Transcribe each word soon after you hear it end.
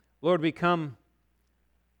Lord, we come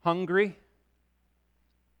hungry,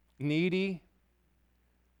 needy.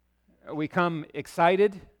 We come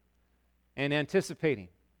excited and anticipating.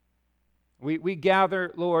 We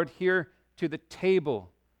gather, Lord, here to the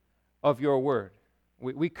table of your word.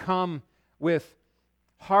 We come with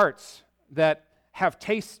hearts that have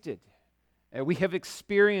tasted. We have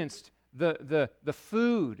experienced the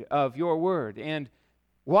food of your word and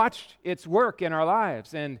watched its work in our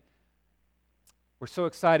lives. And we're so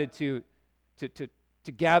excited to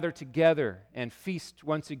gather together and feast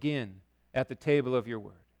once again at the table of your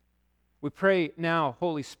word. We pray now,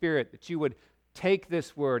 Holy Spirit, that you would take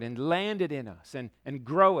this word and land it in us and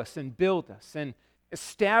grow us and build us and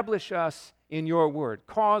establish us in your word.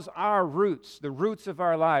 Cause our roots, the roots of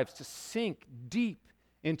our lives, to sink deep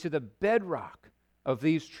into the bedrock of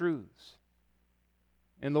these truths.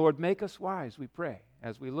 And Lord, make us wise, we pray.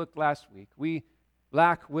 As we looked last week, we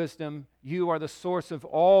lack wisdom. You are the source of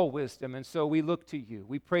all wisdom, and so we look to you.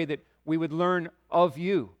 We pray that we would learn of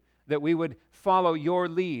you, that we would follow your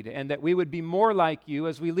lead, and that we would be more like you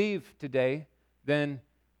as we leave today than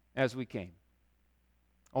as we came.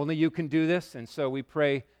 Only you can do this, and so we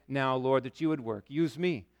pray now, Lord, that you would work. Use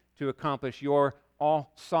me to accomplish your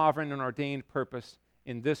all-sovereign and ordained purpose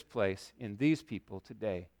in this place, in these people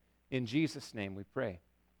today. In Jesus' name we pray.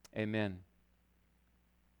 Amen.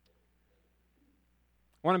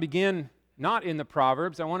 I want to begin not in the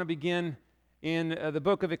Proverbs. I want to begin in the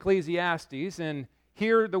book of Ecclesiastes and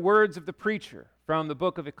hear the words of the preacher from the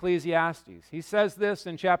book of Ecclesiastes. He says this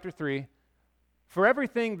in chapter 3, "For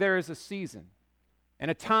everything there is a season,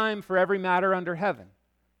 and a time for every matter under heaven,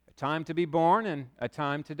 a time to be born and a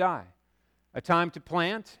time to die, a time to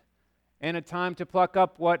plant and a time to pluck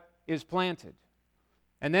up what is planted."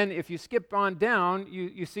 And then if you skip on down,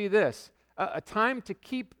 you see this, a time to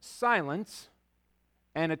keep silence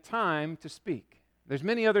and a time to speak. There's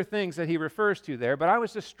many other things that he refers to there, but I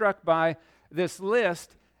was just struck by this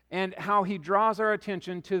list and how he draws our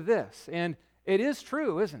attention to this. And it is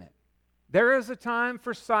true, isn't it? There is a time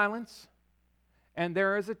for silence, and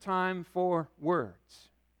there is a time for words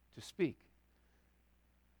to speak.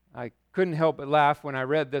 I couldn't help but laugh when I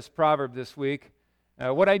read this proverb this week.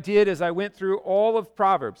 What I did is I went through all of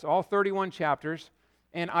Proverbs, all 31 chapters,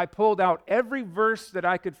 and I pulled out every verse that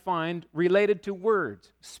I could find related to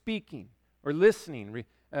words, speaking or listening,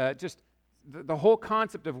 just the whole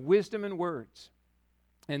concept of wisdom and words.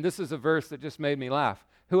 And this is a verse that just made me laugh.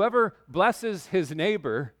 "Whoever blesses his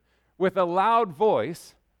neighbor with a loud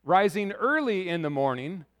voice, rising early in the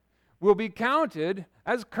morning, will be counted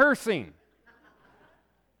as cursing."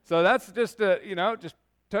 So that's just just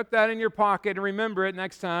tuck that in your pocket and remember it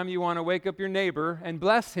next time you want to wake up your neighbor and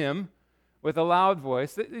bless him with a loud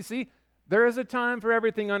voice. You see, there is a time for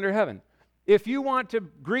everything under heaven. If you want to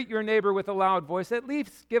greet your neighbor with a loud voice, at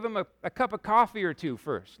least give him a cup of coffee or two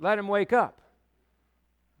first. Let him wake up.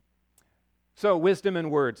 So, wisdom and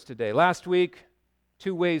words today. Last week,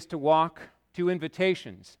 2 ways to walk, 2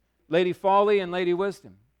 invitations. Lady Folly and Lady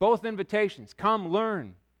Wisdom. Both invitations. Come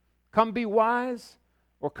learn. Come be wise,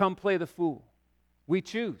 or come play the fool. We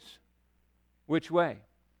choose which way.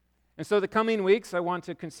 And so the coming weeks, I want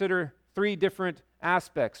to consider 3 different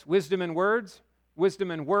aspects: wisdom in words,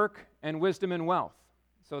 wisdom in work, and wisdom in wealth.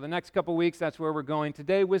 So the next couple weeks, that's where we're going.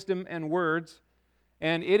 Today, wisdom and words,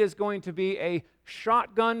 and it is going to be a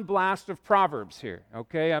shotgun blast of Proverbs here,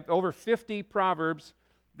 okay? Over 50 Proverbs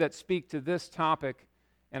that speak to this topic,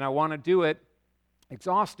 and I want to do it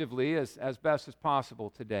exhaustively as best as possible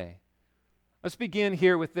today. Let's begin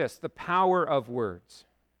here with this, the power of words.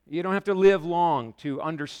 You don't have to live long to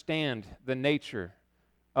understand the nature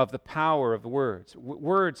of the power of words.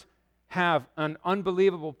 Words have an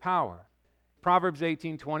unbelievable power. Proverbs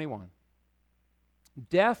 18:21.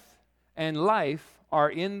 "Death and life are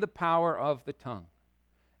in the power of the tongue,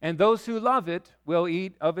 and those who love it will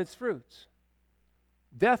eat of its fruits."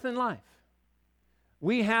 Death and life.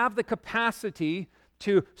 We have the capacity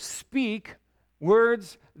to speak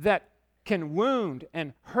words that can wound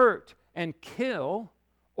and hurt and kill,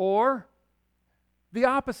 or the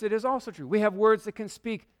opposite is also true. We have words that can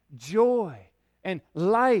speak joy and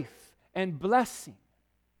life and blessing.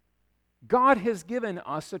 God has given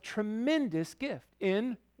us a tremendous gift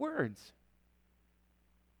in words.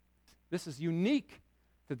 This is unique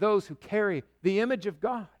to those who carry the image of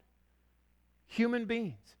God. Human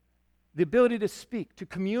beings, the ability to speak, to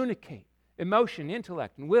communicate, emotion,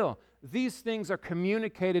 intellect, and will. These things are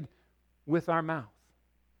communicated with our mouth.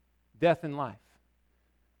 Death and life.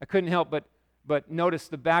 I couldn't help but notice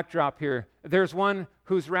the backdrop here. There's one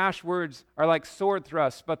whose rash words are like sword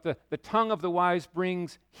thrusts, but the tongue of the wise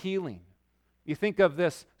brings healing. You think of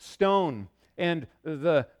this stone and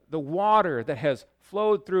the the water that has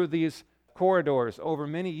flowed through these corridors over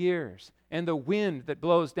many years and the wind that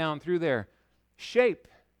blows down through there shape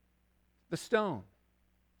the stone,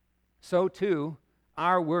 so too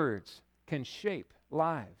our words can shape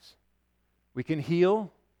lives. We can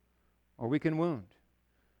heal or we can wound.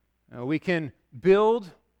 We can build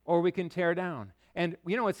or we can tear down. And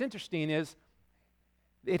you know what's interesting is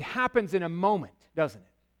it happens in a moment, doesn't it?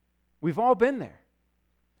 We've all been there.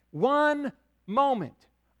 One moment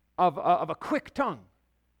of a quick tongue,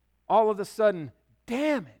 all of a sudden,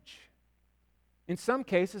 damage. In some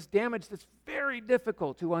cases, damage that's very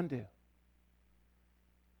difficult to undo.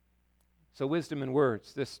 So wisdom in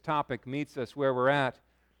words, this topic meets us where we're at.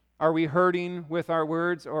 Are we hurting with our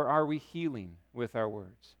words or are we healing with our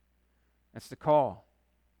words? That's the call.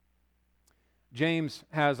 James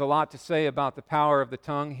has a lot to say about the power of the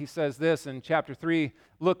tongue. He says this in chapter 3,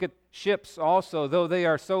 look at ships also, though they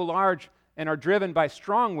are so large and are driven by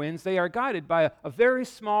strong winds, they are guided by a very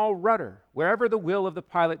small rudder, wherever the will of the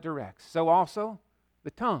pilot directs. So also,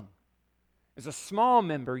 the tongue is a small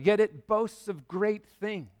member, yet it boasts of great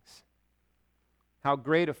things. How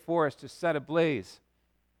great a forest is set ablaze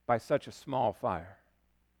by such a small fire.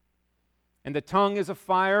 And the tongue is a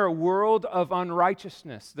fire, a world of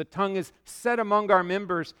unrighteousness. The tongue is set among our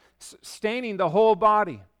members, staining the whole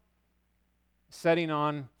body, setting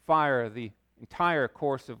on fire the entire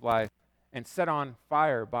course of life, and set on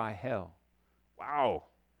fire by hell. Wow.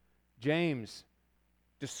 James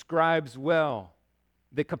describes well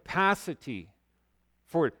the capacity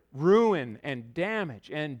for ruin and damage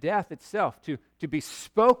and death itself to be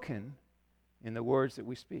spoken in the words that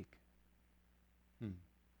we speak.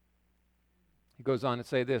 He goes on to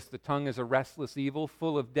say this, the tongue is a restless evil,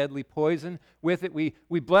 full of deadly poison. With it we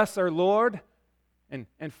bless our Lord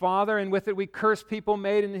and Father, and with it we curse people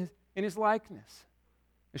made in His likeness.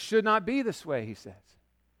 It should not be this way, he says.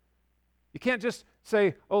 You can't just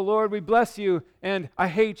say, oh Lord, we bless you, and I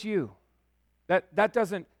hate you. That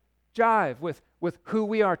doesn't jive with who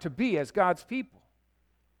we are to be as God's people.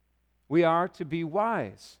 We are to be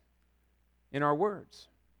wise in our words.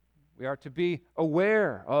 We are to be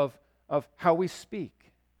aware of how we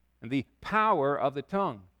speak. And the power of the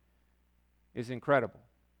tongue is incredible.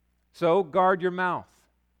 So guard your mouth.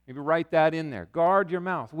 Maybe write that in there. Guard your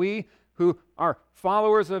mouth. We who are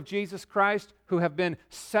followers of Jesus Christ, who have been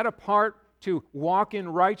set apart to walk in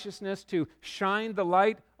righteousness, to shine the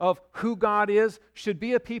light of who God is, should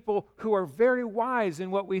be a people who are very wise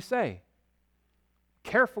in what we say.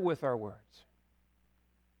 Careful with our words.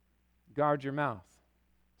 Guard your mouth.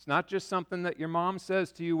 It's not just something that your mom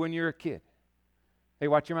says to you when you're a kid. Hey,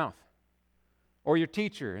 watch your mouth. Or your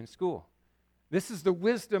teacher in school. This is the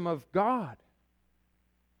wisdom of God.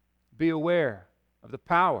 Be aware of the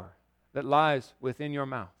power that lies within your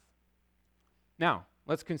mouth. Now,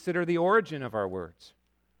 let's consider the origin of our words.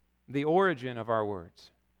 The origin of our words.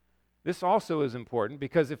 This also is important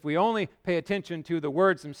because if we only pay attention to the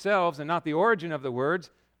words themselves and not the origin of the words,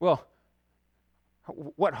 well,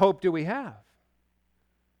 what hope do we have?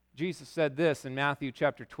 Jesus said this in Matthew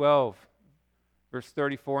chapter 12, verse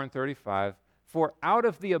 34 and 35, for out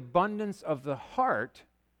of the abundance of the heart,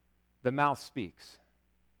 the mouth speaks.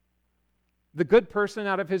 The good person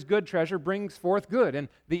out of his good treasure brings forth good, and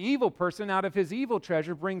the evil person out of his evil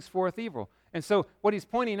treasure brings forth evil. And so what he's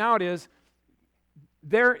pointing out is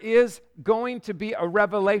there is going to be a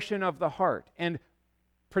revelation of the heart, and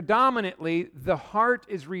predominantly the heart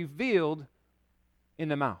is revealed in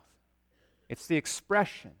the mouth. It's the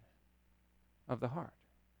expression of the heart.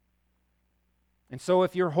 And so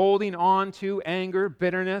if you're holding on to anger,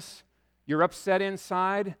 bitterness, you're upset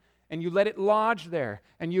inside, and you let it lodge there,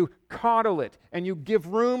 and you coddle it, and you give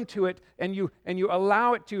room to it, and you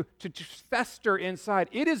allow it to fester inside,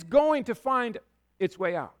 it is going to find its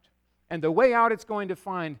way out. And the way out it's going to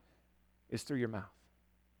find is through your mouth,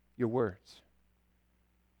 your words.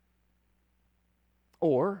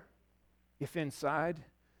 Or, if inside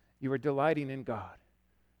you are delighting in God,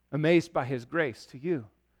 amazed by His grace to you,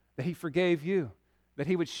 that He forgave you, that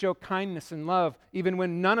He would show kindness and love even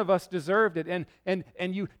when none of us deserved it, and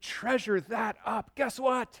you treasure that up, guess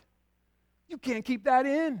what? You can't keep that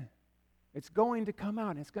in. It's going to come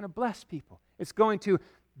out, and it's going to bless people. It's going to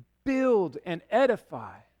build and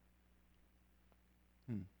edify.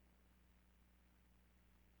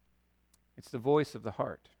 It's the voice of the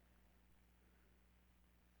heart.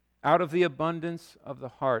 Out of the abundance of the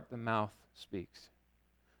heart, the mouth speaks.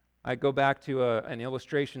 I go back to an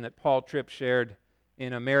illustration that Paul Tripp shared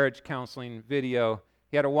in a marriage counseling video.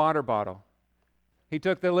 He had a water bottle. He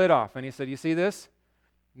took the lid off and he said, you see this?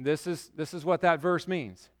 This is what that verse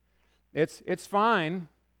means. It's fine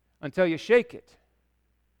until you shake it.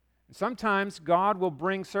 Sometimes God will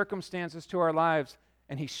bring circumstances to our lives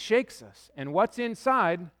and He shakes us, and what's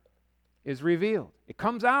inside is revealed. It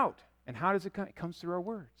comes out. And how does it come? It comes through our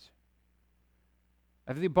words.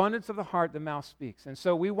 Of the abundance of the heart, the mouth speaks. And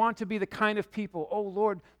so we want to be the kind of people, oh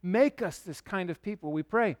Lord, make us this kind of people. We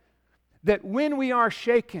pray that when we are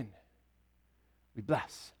shaken, we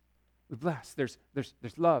bless. We bless. There's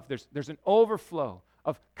love. There's an overflow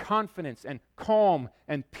of confidence and calm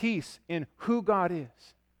and peace in who God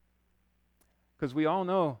is. Because we all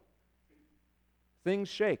know things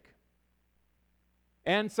shake.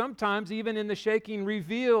 And sometimes, even in the shaking,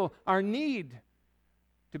 reveal our need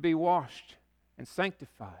to be washed and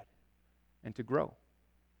sanctified and to grow.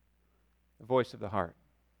 The voice of the heart.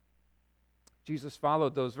 Jesus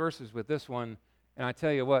followed those verses with this one, and I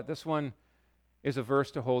tell you what, this one is a verse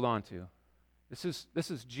to hold on to. This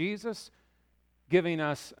is Jesus giving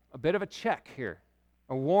us a bit of a check here,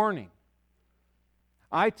 a warning.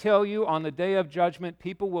 I tell you, on the day of judgment,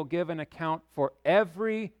 people will give an account for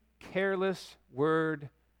every careless word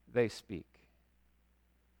they speak.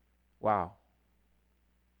 Wow.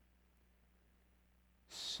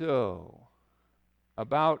 So,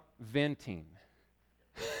 about venting.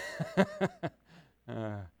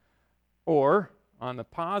 Or, on the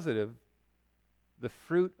positive, the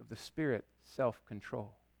fruit of the Spirit,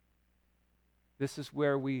 self-control. This is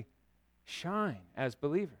where we shine as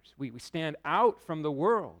believers. We stand out from the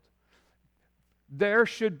world. There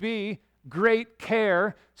should be great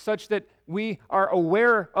care such that we are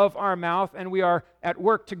aware of our mouth and we are at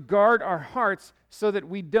work to guard our hearts so that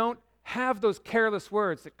we don't have those careless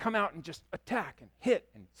words that come out and just attack and hit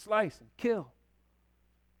and slice and kill.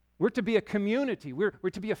 We're to be a community. We're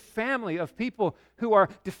to be a family of people who are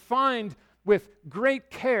defined with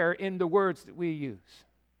great care in the words that we use.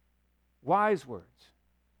 Wise words,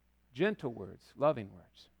 gentle words, loving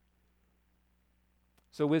words.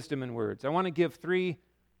 So wisdom in words. I want to give 3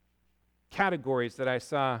 categories that I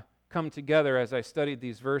saw come together as I studied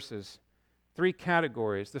these verses. 3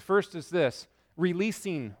 categories. The first is this: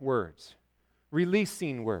 releasing words.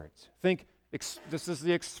 Releasing words. Think this is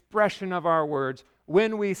the expression of our words.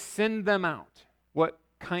 When we send them out, what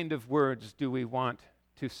kind of words do we want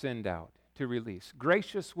to send out, to release?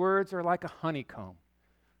 Gracious words are like a honeycomb.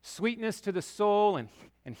 Sweetness to the soul and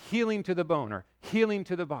healing to the bone, or healing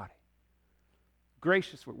to the body.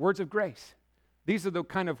 Gracious words, words of grace. These are the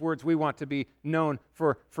kind of words we want to be known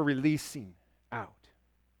for releasing out.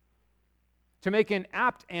 To make an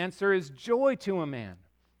apt answer is joy to a man.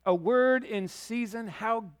 A word in season,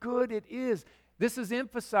 how good it is. This is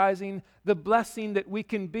emphasizing the blessing that we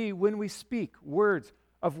can be when we speak words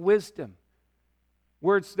of wisdom,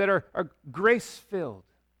 words that are grace-filled,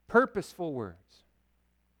 purposeful words.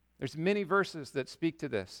 There's many verses that speak to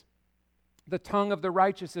this. The tongue of the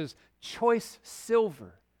righteous is choice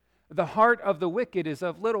silver. The heart of the wicked is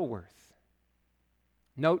of little worth.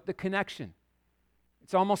 Note the connection.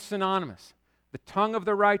 It's almost synonymous. The tongue of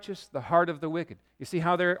the righteous, the heart of the wicked. You see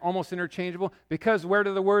how they're almost interchangeable? Because where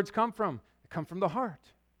do the words come from? They come from the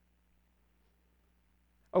heart.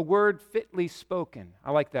 A word fitly spoken.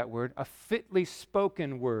 I like that word. A fitly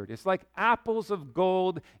spoken word. It's like apples of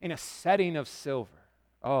gold in a setting of silver.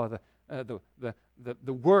 Oh,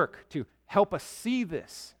 the work to help us see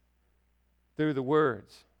this through the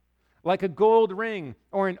words. Like a gold ring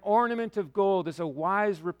or an ornament of gold is a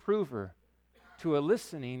wise reprover to a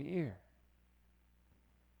listening ear.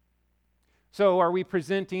 So are we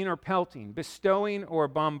presenting or pelting, bestowing or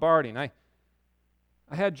bombarding? I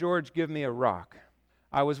had George give me a rock.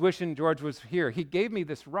 I was wishing George was here. He gave me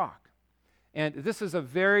this rock. And this is a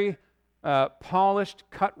very polished,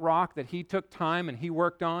 cut rock that he took time and he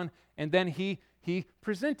worked on, and then he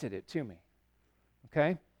presented it to me.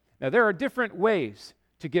 Okay? Now, there are different ways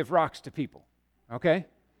to give rocks to people. Okay?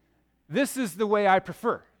 This is the way I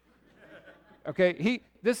prefer. Okay?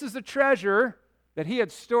 This is a treasure that he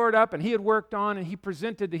had stored up and he had worked on and he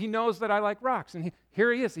presented. He knows that I like rocks. And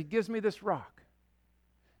here he is. He gives me this rock.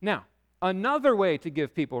 Now, another way to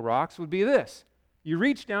give people rocks would be this. You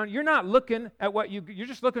reach down. You're not looking at what you're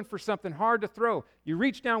just looking for something hard to throw. You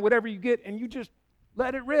reach down, whatever you get, and you just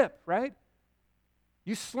let it rip, right?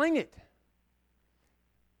 You sling it.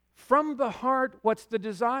 From the heart, what's the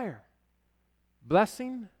desire?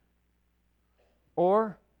 Blessing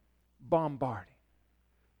or bombarding?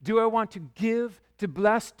 Do I want to give, to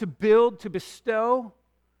bless, to build, to bestow,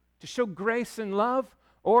 to show grace and love?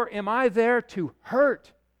 Or am I there to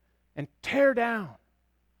hurt and tear down?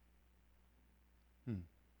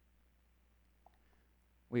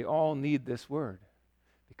 We all need this word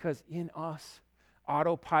because in us,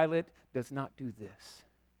 autopilot does not do this.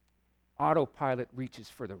 Autopilot reaches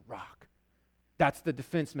for the rock. That's the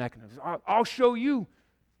defense mechanism. I'll show you.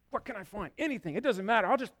 What can I find? Anything. It doesn't matter.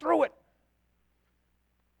 I'll just throw it.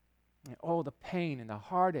 And oh, the pain and the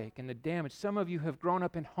heartache and the damage. Some of you have grown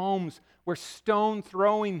up in homes where stone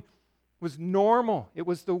throwing was normal. It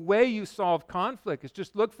was the way you solved conflict. It's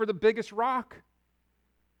just look for the biggest rock.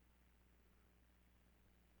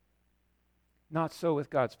 Not so with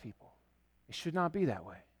God's people. It should not be that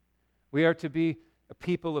way. We are to be a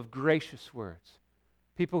people of gracious words.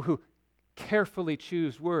 People who carefully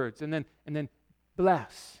choose words and then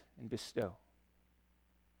bless and bestow.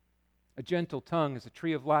 A gentle tongue is a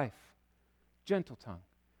tree of life. Gentle tongue.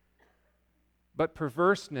 But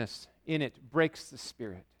perverseness in it breaks the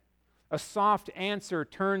spirit. A soft answer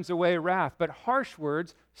turns away wrath, but harsh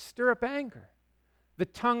words stir up anger. The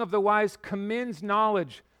tongue of the wise commends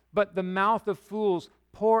knowledge, but the mouth of fools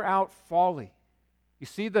pour out folly. You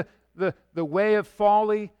see the way of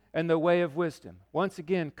folly and the way of wisdom. Once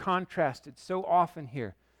again, contrasted so often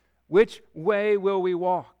here. Which way will we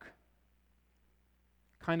walk?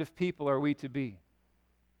 What kind of people are we to be?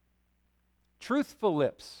 Truthful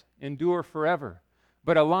lips endure forever,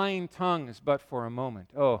 but a lying tongue is but for a moment.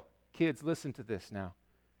 Oh, kids, listen to this now.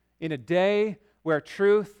 In a day where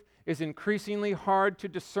truth is increasingly hard to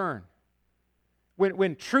discern,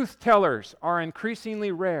 when truth tellers are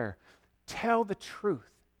increasingly rare, tell the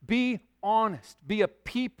truth. Be honest. Be a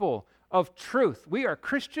people of truth. We are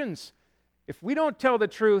Christians. If we don't tell the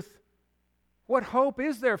truth, what hope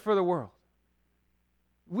is there for the world?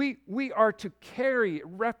 We are to carry,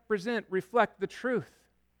 represent, reflect the truth.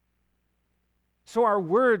 So our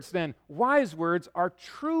words then, wise words, are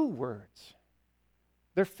true words.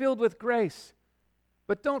 They're filled with grace.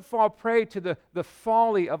 But don't fall prey to the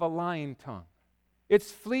folly of a lying tongue.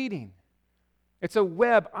 It's fleeting. It's a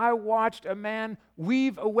web. I watched a man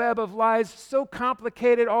weave a web of lies so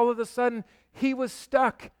complicated all of a sudden he was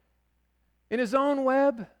stuck in his own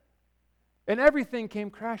web and everything came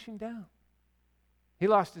crashing down. He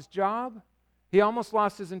lost his job. He almost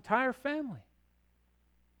lost his entire family.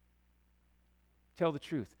 Tell the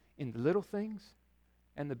truth in the little things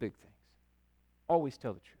and the big things. Always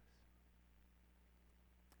tell the truth.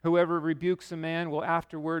 Whoever rebukes a man will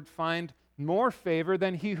afterward find more favor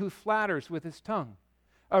than he who flatters with his tongue.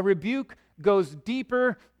 A rebuke goes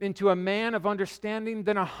deeper into a man of understanding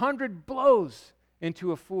than 100 blows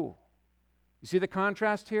into a fool. You see the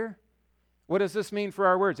contrast here? What does this mean for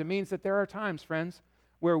our words? It means that there are times, friends,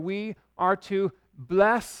 where we are to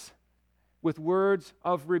bless with words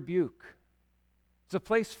of rebuke. It's a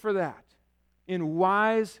place for that. In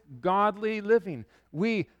wise, godly living,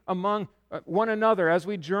 we among one another, as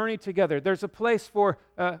we journey together, there's a place for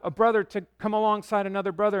a brother to come alongside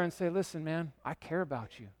another brother and say, listen, man, I care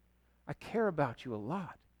about you. I care about you a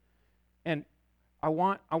lot. And I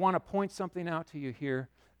want to point something out to you here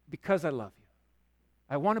because I love you.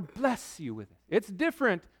 I want to bless you with it. It's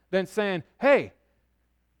different than saying, hey,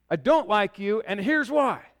 I don't like you, and here's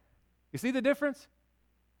why. You see the difference?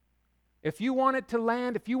 If you want it to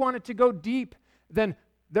land, if you want it to go deep, then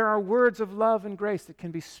there are words of love and grace that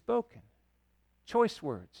can be spoken. Choice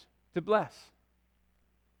words to bless.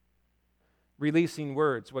 Releasing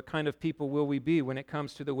words. What kind of people will we be when it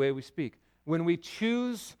comes to the way we speak? When we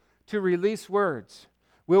choose to release words,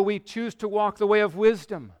 will we choose to walk the way of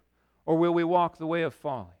wisdom, or will we walk the way of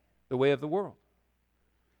folly, the way of the world?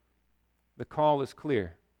 The call is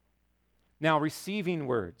clear. Now, receiving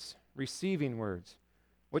words. Receiving words.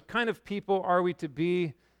 What kind of people are we to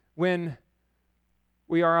be when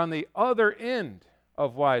we are on the other end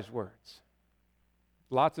of wise words?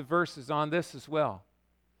 Lots of verses on this as well.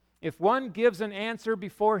 If one gives an answer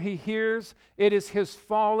before he hears, it is his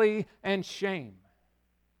folly and shame.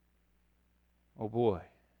 Oh boy.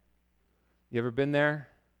 You ever been there?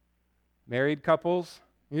 Married couples?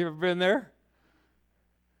 You ever been there?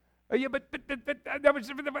 Oh yeah, but that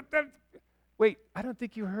was... Wait, I don't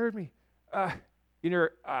think you heard me. I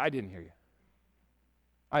didn't hear you.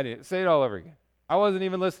 I didn't. Say it all over again. I wasn't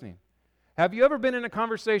even listening. Have you ever been in a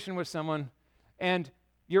conversation with someone and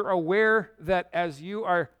you're aware that as you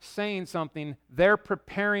are saying something, they're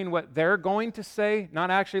preparing what they're going to say,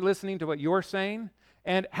 not actually listening to what you're saying?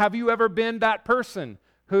 And have you ever been that person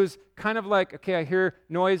who's kind of like, okay, I hear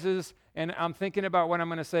noises and I'm thinking about what I'm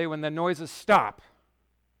going to say when the noises stop?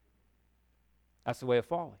 That's the way of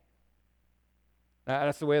folly.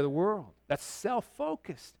 That's the way of the world. That's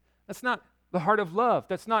self-focused. That's not the heart of love.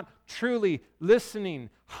 That's not truly listening,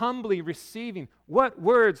 humbly receiving. What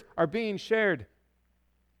words are being shared?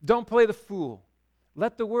 Don't play the fool.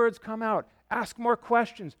 Let the words come out. Ask more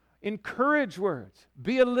questions. Encourage words.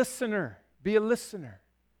 Be a listener. Be a listener.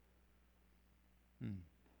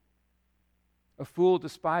 A fool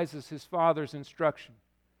despises his father's instruction,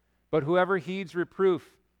 but whoever heeds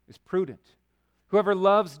reproof is prudent. Whoever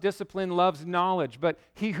loves discipline loves knowledge, but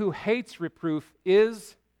he who hates reproof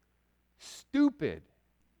is stupid.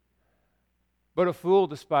 But a fool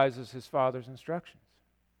despises his father's instructions.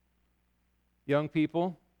 Young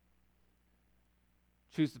people,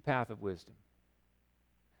 choose the path of wisdom.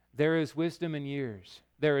 There is wisdom in years.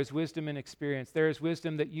 There is wisdom in experience. There is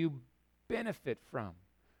wisdom that you benefit from.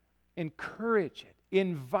 Encourage it.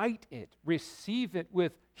 Invite it. Receive it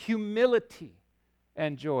with humility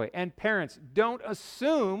and joy. And parents, don't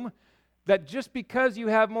assume that just because you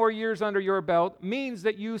have more years under your belt means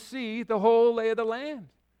that you see the whole lay of the land.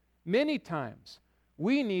 Many times,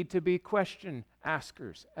 we need to be question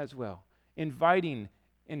askers as well, inviting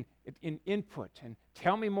in input and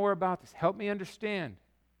tell me more about this. Help me understand.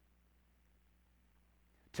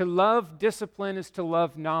 To love discipline is to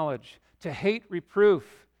love knowledge. To hate reproof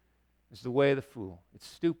is the way of the fool. It's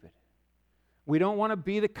stupid. We don't want to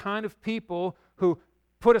be the kind of people who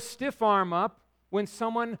put a stiff arm up when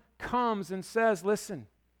someone comes and says, listen,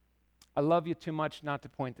 I love you too much not to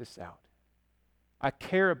point this out. I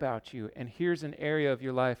care about you, and here's an area of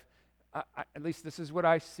your life. At least this is what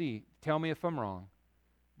I see. Tell me if I'm wrong.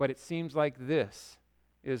 But it seems like this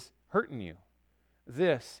is hurting you.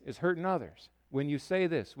 This is hurting others. When you say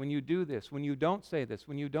this, when you do this, when you don't say this,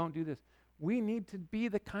 when you don't do this, we need to be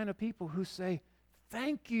the kind of people who say,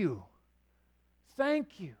 thank you.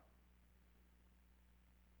 Thank you.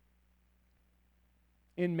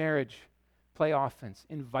 In marriage, play offense.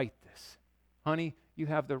 Invite this. Honey, you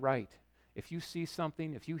have the right. If you see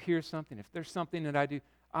something, if you hear something, if there's something that I do,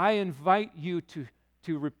 I invite you to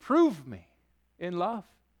reprove me in love.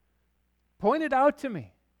 Point it out to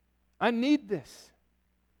me. I need this.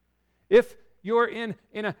 If you're in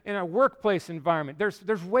a workplace environment,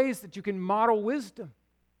 there's ways that you can model wisdom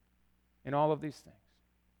in all of these things.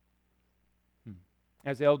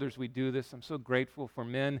 As elders, we do this. I'm so grateful for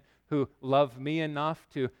men who love me enough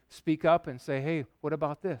to speak up and say, hey, what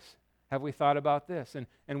about this? Have we thought about this?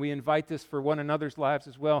 And we invite this for one another's lives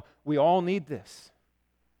as well. We all need this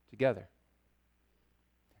together.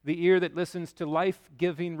 The ear that listens to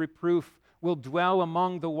life-giving reproof will dwell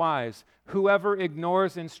among the wise. Whoever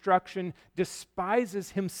ignores instruction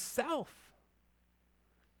despises himself.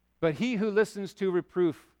 But he who listens to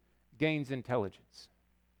reproof gains intelligence.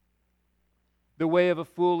 The way of a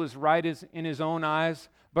fool is right in his own eyes,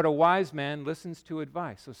 but a wise man listens to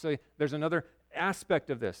advice. So there's another aspect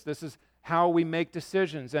of this. This is how we make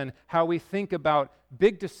decisions and how we think about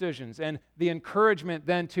big decisions, and the encouragement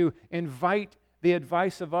then to invite the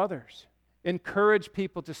advice of others. Encourage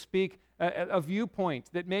people to speak a viewpoint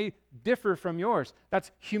that may differ from yours.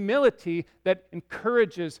 That's humility that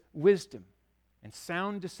encourages wisdom and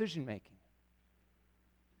sound decision making.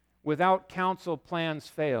 Without counsel, plans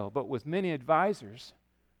fail, but with many advisors,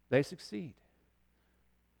 they succeed.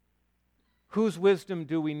 Whose wisdom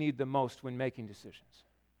do we need the most when making decisions?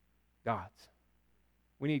 God's.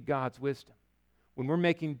 We need God's wisdom. When we're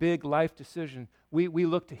making big life decisions, we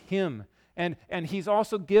look to Him. And He's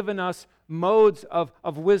also given us modes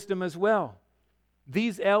of wisdom as well.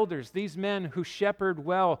 These elders, these men who shepherd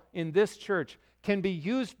well in this church, can be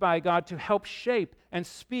used by God to help shape and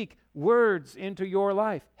speak words into your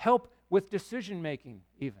life. Help with decision making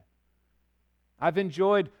even. I've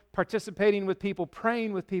enjoyed participating with people,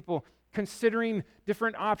 praying with people, considering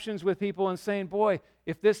different options with people and saying, boy,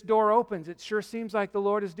 if this door opens, it sure seems like the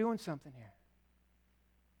Lord is doing something here.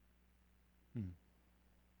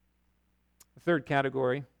 The third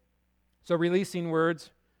category, so releasing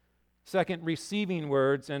words. Second, receiving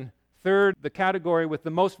words. And third, the category with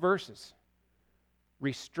the most verses,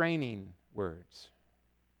 restraining words.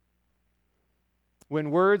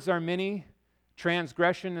 When words are many,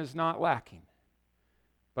 transgression is not lacking.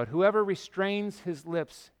 But whoever restrains his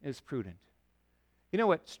lips is prudent. You know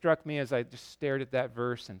what struck me as I just stared at that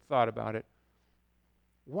verse and thought about it?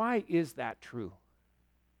 Why is that true?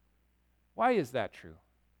 Why is that true?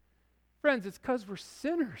 Friends, it's because we're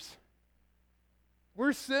sinners.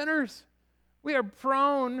 We're sinners. We are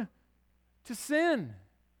prone to sin.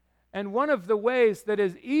 And one of the ways that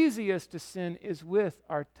is easiest to sin is with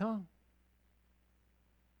our tongue.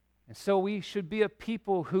 And so we should be a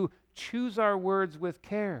people who choose our words with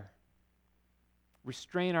care,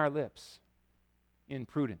 restrain our lips in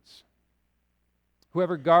prudence.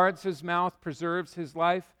 Whoever guards his mouth preserves his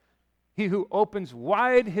life. He who opens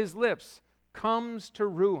wide his lips comes to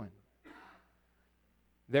ruin.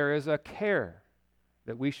 There is a care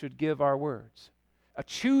that we should give our words, a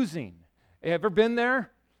choosing. Ever been there?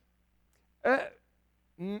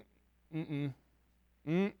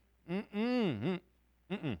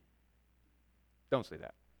 Don't say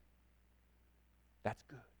that. That's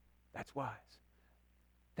good. That's wise.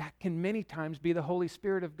 That can many times be the Holy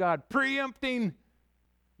Spirit of God preempting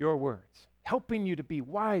your words, helping you to be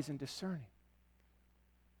wise and discerning.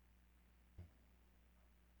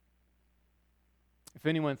 If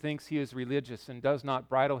anyone thinks he is religious and does not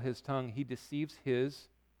bridle his tongue, he deceives his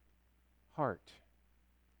heart.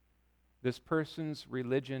 This person's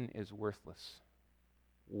religion is worthless.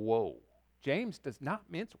 Whoa. James does not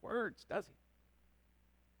mince words, does he?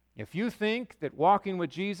 If you think that walking with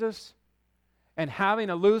Jesus and having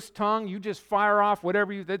a loose tongue, you just fire off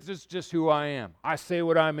whatever you, that's just who I am. I say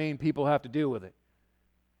what I mean, people have to deal with it.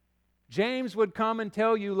 James would come and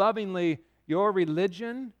tell you lovingly, your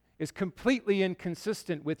religion is completely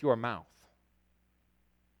inconsistent with your mouth.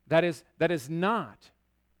 That is not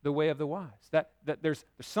the way of the wise. That there's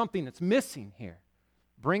something that's missing here.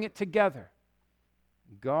 Bring it together.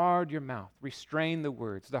 Guard your mouth. Restrain the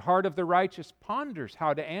words. The heart of the righteous ponders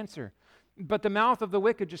how to answer, but the mouth of the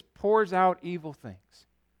wicked just pours out evil things.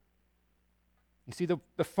 You see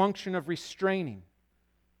the function of restraining.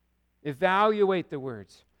 Evaluate the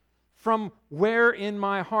words. From where in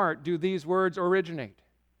my heart do these words originate?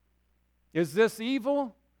 Is this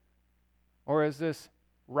evil or is this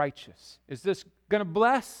righteous? Is this going to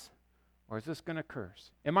bless or is this going to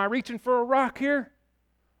curse? Am I reaching for a rock here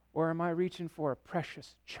or am I reaching for a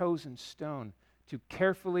precious chosen stone to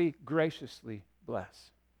carefully, graciously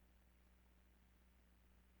bless?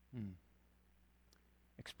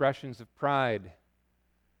 Expressions of pride.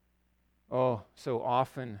 Oh, so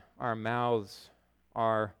often our mouths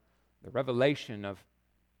are the revelation of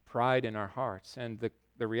pride in our hearts. And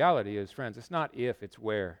the reality is, friends, it's not if, it's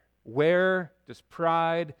where. Where does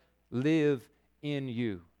pride live in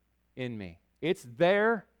you, in me? It's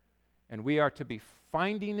there, and we are to be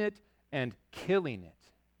finding it and killing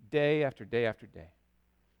it day after day after day.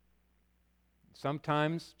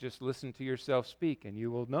 Sometimes just listen to yourself speak, and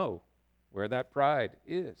you will know where that pride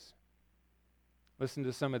is. Listen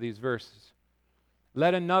to some of these verses.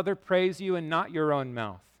 Let another praise you and not your own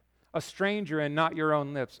mouth, a stranger and not your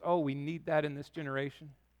own lips. Oh, we need that in this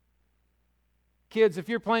generation. Kids, if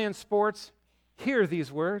you're playing sports, hear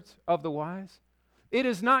these words of the wise. It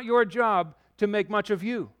is not your job to make much of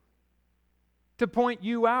you, to point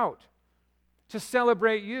you out, to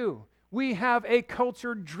celebrate you. We have a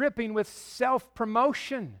culture dripping with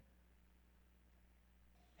self-promotion.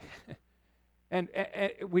 and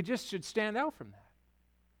we just should stand out from that.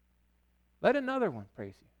 Let another one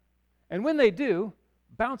praise you. And when they do,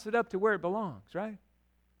 bounce it up to where it belongs, right?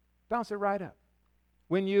 Bounce it right up.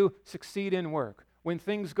 When you succeed in work, when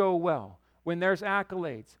things go well, when there's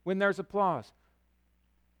accolades, when there's applause.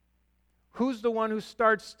 Who's the one who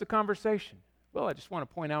starts the conversation? Well, I just want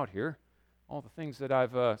to point out here all the things that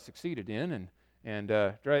I've succeeded in, and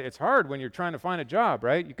it's hard when you're trying to find a job,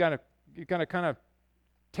 right? You gotta kind of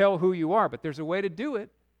tell who you are, but there's a way to do it.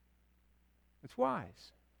 It's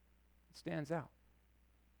wise. It stands out.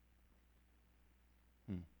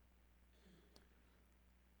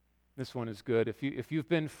 This one is good. If you've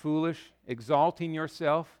been foolish, exalting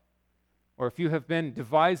yourself, or if you have been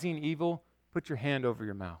devising evil, put your hand over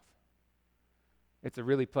your mouth. It's a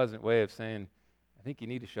really pleasant way of saying, I think you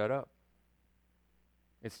need to shut up.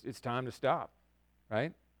 It's time to stop,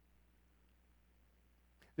 right?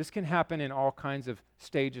 This can happen in all kinds of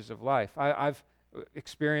stages of life. I've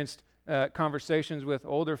experienced conversations with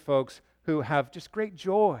older folks who have just great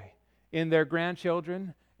joy in their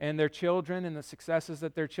grandchildren and their children and the successes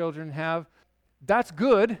that their children have. That's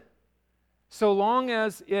good, so long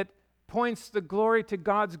as it points the glory to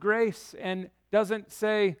God's grace and doesn't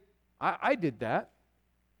say, I did that.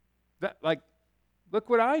 Look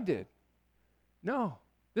what I did. No,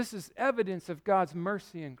 this is evidence of God's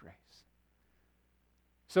mercy and grace.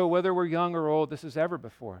 So whether we're young or old, this is ever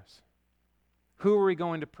before us. Who are we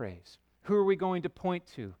going to praise? Who are we going to point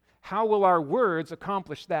to? How will our words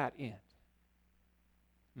accomplish that end?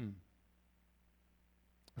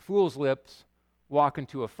 A fool's lips walk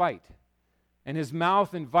into a fight, and his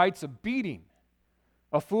mouth invites a beating.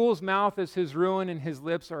 A fool's mouth is his ruin, and his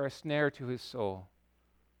lips are a snare to his soul.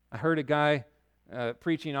 I heard a guy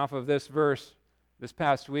preaching off of this verse this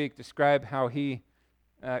past week describe how he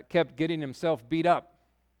kept getting himself beat up.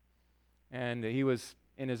 And he was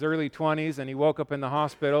in his early 20s, and he woke up in the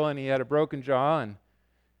hospital, and he had a broken jaw,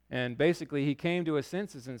 and basically he came to his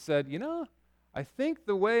senses and said, I think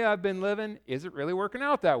the way I've been living isn't really working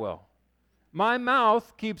out that well. My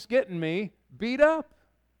mouth keeps getting me beat up.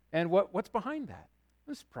 And what's behind that?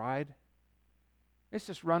 It's pride. It's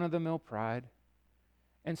just run-of-the-mill pride.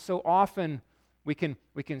 And so often we can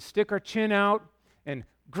stick our chin out and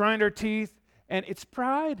grind our teeth, and it's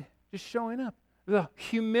pride just showing up. The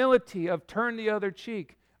humility of turn the other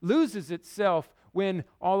cheek loses itself when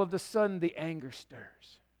all of a sudden the anger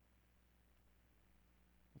stirs.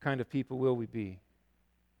 What kind of people will we be?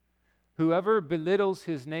 Whoever belittles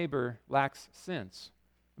his neighbor lacks sense,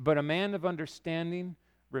 but a man of understanding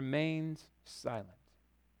remains silent.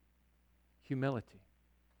 Humility.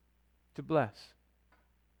 To bless.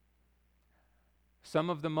 Some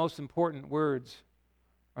of the most important words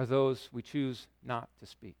are those we choose not to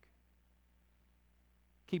speak.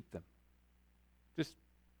 Keep them. Just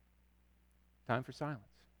time for silence.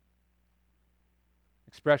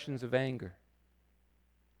 Expressions of anger.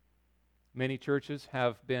 Many churches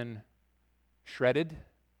have been shredded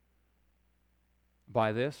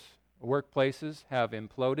by this. Workplaces have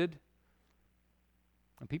imploded.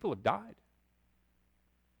 And people have died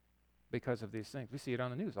because of these things. We see it on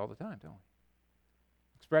the news all the time, don't we?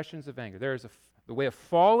 Expressions of anger. There is the way of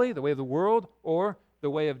folly, the way of the world, or the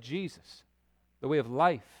way of Jesus, the way of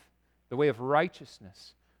life, the way of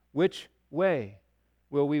righteousness. Which way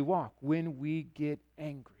will we walk when we get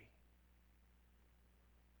angry?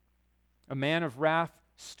 A man of wrath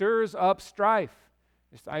stirs up strife.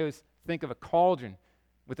 I always think of a cauldron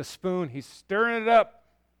with a spoon. He's stirring it up.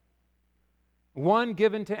 One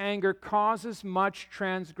given to anger causes much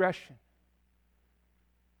transgression.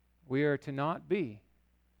 We are to not be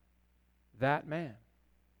that man.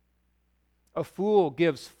 A fool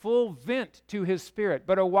gives full vent to his spirit,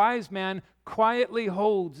 but a wise man quietly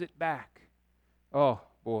holds it back. Oh,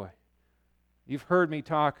 boy. You've heard me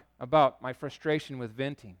talk about my frustration with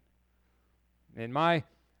venting. And my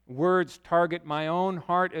words target my own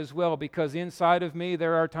heart as well, because inside of me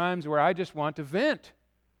there are times where I just want to vent.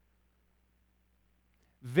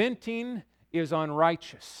 Venting is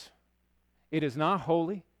unrighteous. It is not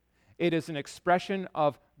holy. It is an expression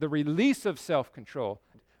of the release of self-control.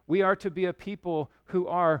 We are to be a people who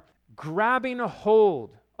are grabbing a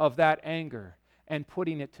hold of that anger and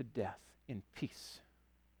putting it to death in peace.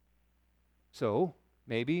 So,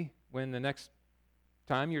 maybe when the next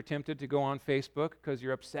time you're tempted to go on Facebook because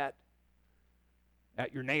you're upset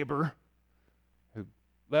at your neighbor who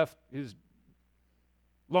left his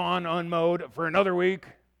lawn unmowed for another week,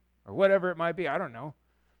 or whatever it might be, I don't know.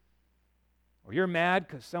 Or you're mad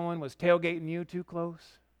because someone was tailgating you too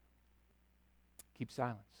close. Keep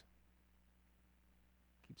silence.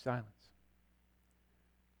 Keep silence.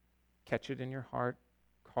 Catch it in your heart.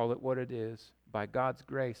 Call it what it is. By God's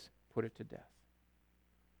grace, put it to death.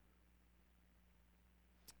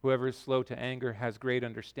 Whoever is slow to anger has great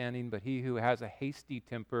understanding, but he who has a hasty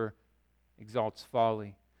temper exalts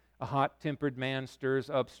folly. A hot-tempered man stirs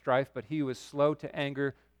up strife, but he who is slow to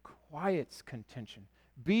anger quiets contention.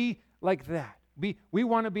 Be like that. We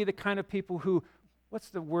want to be the kind of people who, what's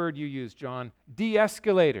the word you use, John?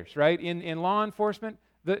 De-escalators, right? In law enforcement,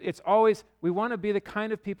 it's always, we want to be the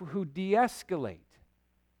kind of people who de-escalate,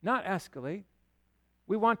 not escalate.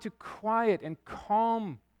 We want to quiet and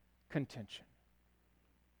calm contention.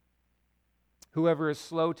 Whoever is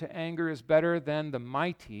slow to anger is better than the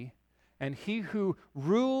mighty, and he who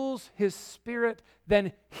rules his spirit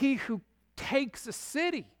than he who takes a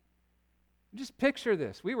city. Just picture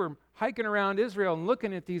this. We were hiking around Israel and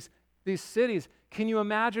looking at these cities. Can you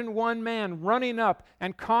imagine one man running up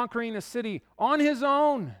and conquering a city on his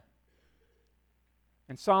own?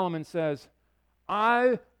 And Solomon says,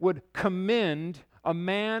 I would commend a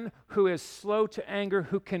man who is slow to anger,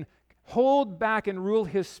 who can hold back and rule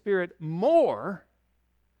his spirit more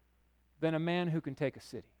than a man who can take a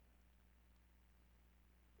city.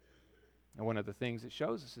 And one of the things it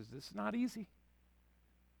shows us is this is not easy.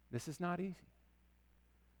 This is not easy.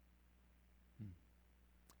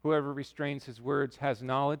 Whoever restrains his words has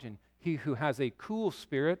knowledge, and he who has a cool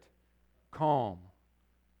spirit, calm,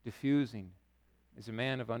 diffusing, is a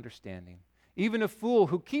man of understanding. Even a fool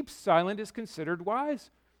who keeps silent is considered wise.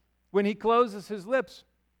 When he closes his lips,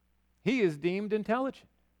 he is deemed intelligent.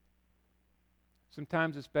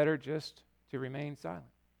 Sometimes it's better just to remain silent.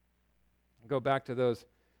 Go back to those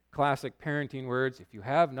classic parenting words. If you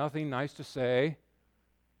have nothing nice to say,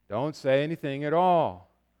 don't say anything at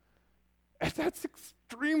all. That's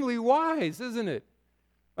extremely wise, isn't it?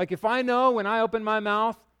 Like if I know when I open my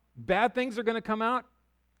mouth, bad things are going to come out,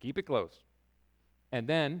 keep it closed. And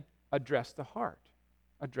then address the heart.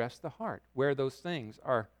 Address the heart where those things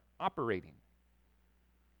are operating.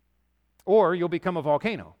 Or you'll become a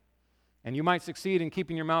volcano. And you might succeed in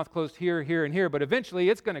keeping your mouth closed here, here, and here, but eventually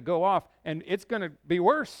it's going to go off and it's going to be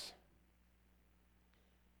worse.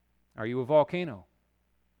 Are you a volcano?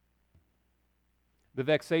 The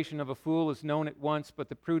vexation of a fool is known at once, but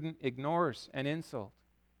the prudent ignores an insult.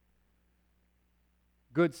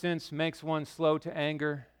 Good sense makes one slow to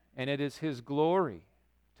anger, and it is His glory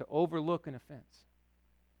to overlook an offense.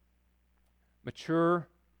 Mature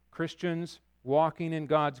Christians walking in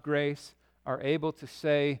God's grace are able to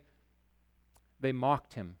say, they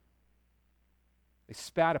mocked him. They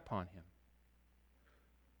spat upon him.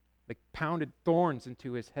 They pounded thorns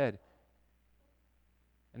into his head.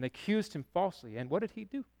 And they accused him falsely. And what did he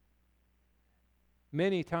do?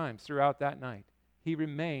 Many times throughout that night, he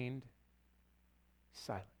remained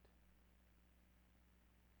silent.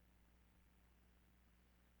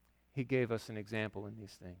 He gave us an example in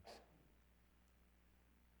these things.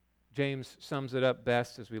 James sums it up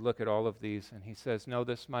best as we look at all of these, and he says, "Know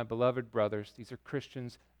this, my beloved brothers," these are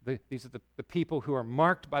Christians, these are the people who are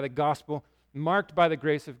marked by the gospel, marked by the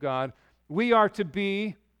grace of God. We are to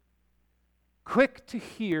be quick to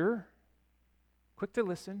hear, quick to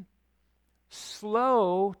listen,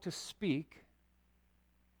 slow to speak,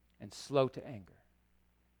 and slow to anger.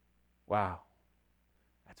 Wow,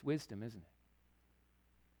 that's wisdom, isn't it?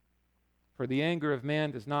 For the anger of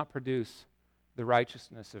man does not produce the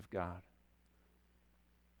righteousness of God.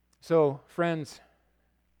 So, friends,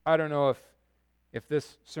 I don't know if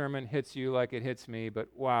this sermon hits you like it hits me, but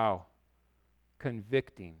wow,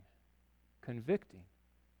 convicting.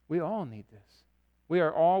 We all need this. We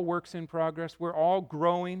are all works in progress. We're all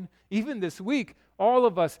growing. Even this week, all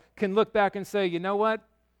of us can look back and say, you know what?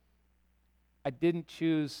 I didn't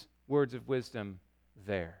choose words of wisdom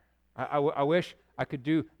there. I wish I could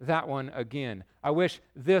do that one again. I wish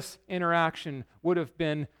this interaction would have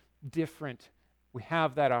been different. We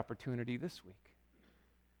have that opportunity this week.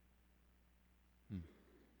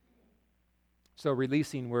 So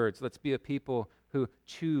releasing words. Let's be a people who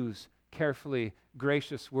choose carefully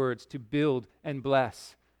gracious words to build and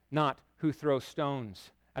bless, not who throw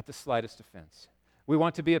stones at the slightest offense. We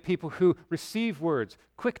want to be a people who receive words,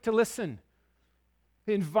 quick to listen,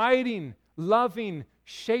 inviting, loving,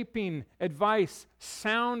 shaping advice,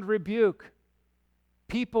 sound rebuke.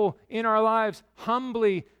 People in our lives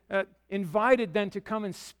humbly invited then to come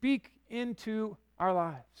and speak into our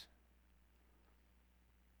lives.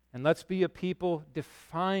 And let's be a people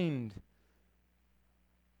defined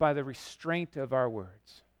by the restraint of our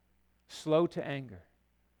words, slow to anger,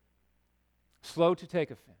 slow to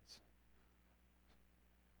take offense,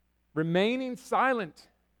 remaining silent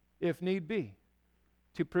if need be,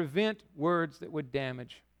 to prevent words that would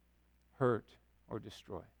damage, hurt, or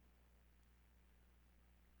destroy.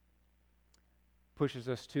 Pushes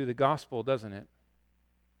us to the gospel, doesn't it?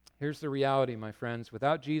 Here's the reality, my friends.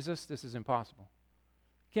 Without Jesus, this is impossible.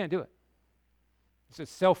 You can't do it. This is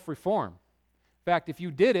self-reform. In fact, if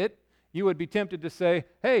you did it, you would be tempted to say,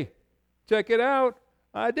 hey, check it out,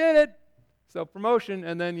 I did it. Self-promotion,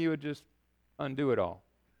 and then you would just undo it all.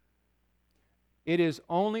 It is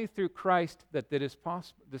only through Christ that this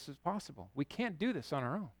is possible. We can't do this on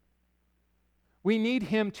our own. We need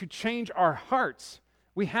Him to change our hearts.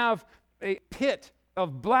 We have a pit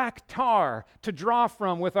of black tar to draw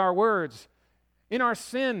from with our words. In our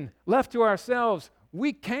sin, left to ourselves,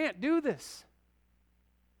 we can't do this.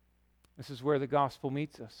 This is where the gospel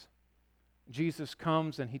meets us. Jesus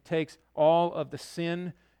comes and He takes all of the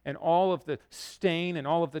sin and all of the stain and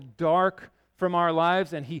all of the dark from our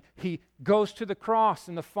lives, and he goes to the cross,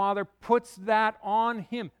 and the Father puts that on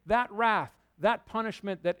Him, that wrath, that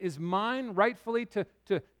punishment that is mine rightfully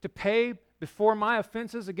to pay before my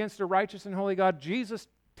offenses against a righteous and holy God. Jesus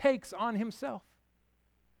takes on Himself.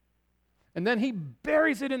 And then He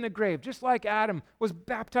buries it in the grave, just like Adam was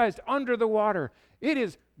baptized under the water. It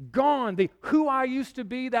is gone. The who I used to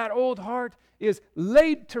be, that old heart, is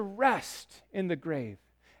laid to rest in the grave.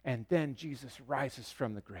 And then Jesus rises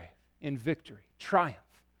from the grave in victory, triumph.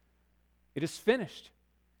 It is finished,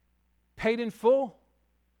 paid in full,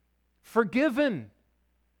 forgiven,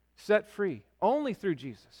 set free, only through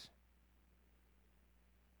Jesus.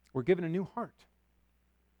 We're given a new heart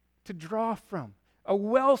to draw from, a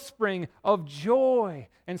wellspring of joy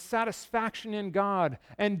and satisfaction in God.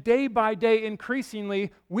 And day by day,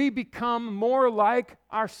 increasingly, we become more like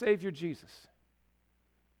our Savior Jesus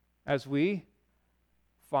as we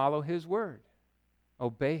follow His word,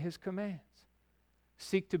 obey His commands,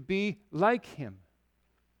 seek to be like Him,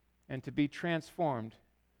 and to be transformed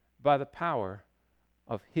by the power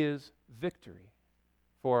of His victory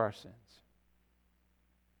for our sins.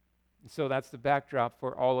 And so that's the backdrop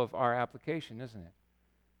for all of our application, isn't it?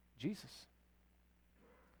 Jesus.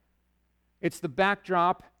 It's the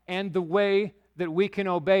backdrop and the way that we can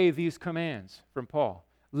obey these commands from Paul.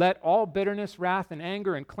 Let all bitterness, wrath, and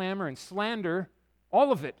anger, and clamor, and slander,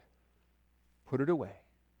 all of it, put it away.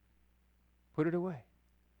 Put it away.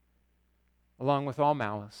 Along with all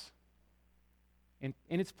malice. In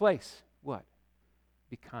its place, what?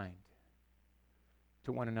 Be kind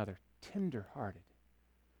to one another, tender-hearted.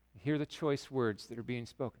 Hear the choice words that are being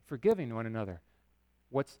spoken. Forgiving one another.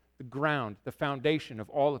 What's the ground, the foundation of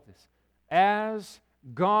all of this? As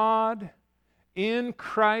God in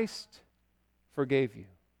Christ forgave you.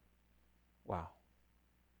 Wow.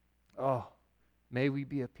 Oh, may we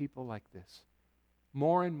be a people like this.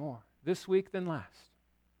 More and more, this week than last.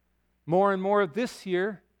 More and more this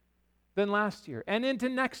year than last year. And into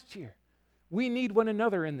next year. We need one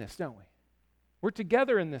another in this, don't we? We're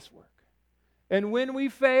together in this work. And when we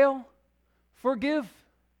fail, forgive.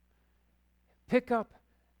 Pick up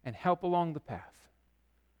and help along the path.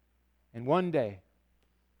 And one day,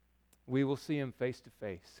 we will see Him face to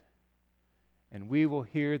face. And we will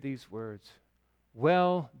hear these words,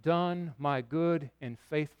 "Well done, my good and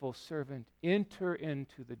faithful servant. Enter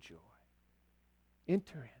into the joy."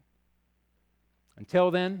 Enter in. Until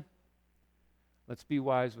then, let's be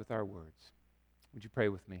wise with our words. Would you pray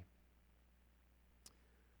with me?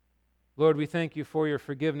 Lord, we thank you for your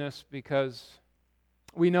forgiveness because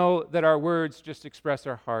we know that our words just express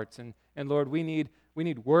our hearts. And Lord, we need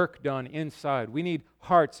work done inside. We need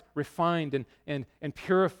hearts refined and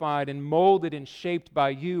purified and molded and shaped by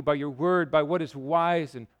you, by your word, by what is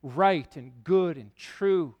wise and right and good and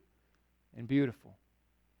true and beautiful.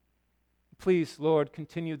 Please, Lord,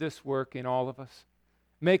 continue this work in all of us.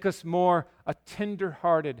 Make us more a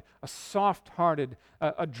tender-hearted, a soft-hearted,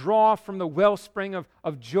 a draw from the wellspring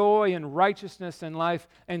of joy and righteousness and life,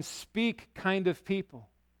 and speak kind of people.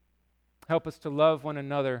 Help us to love one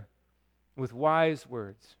another with wise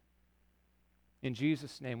words. In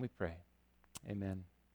Jesus' name we pray. Amen.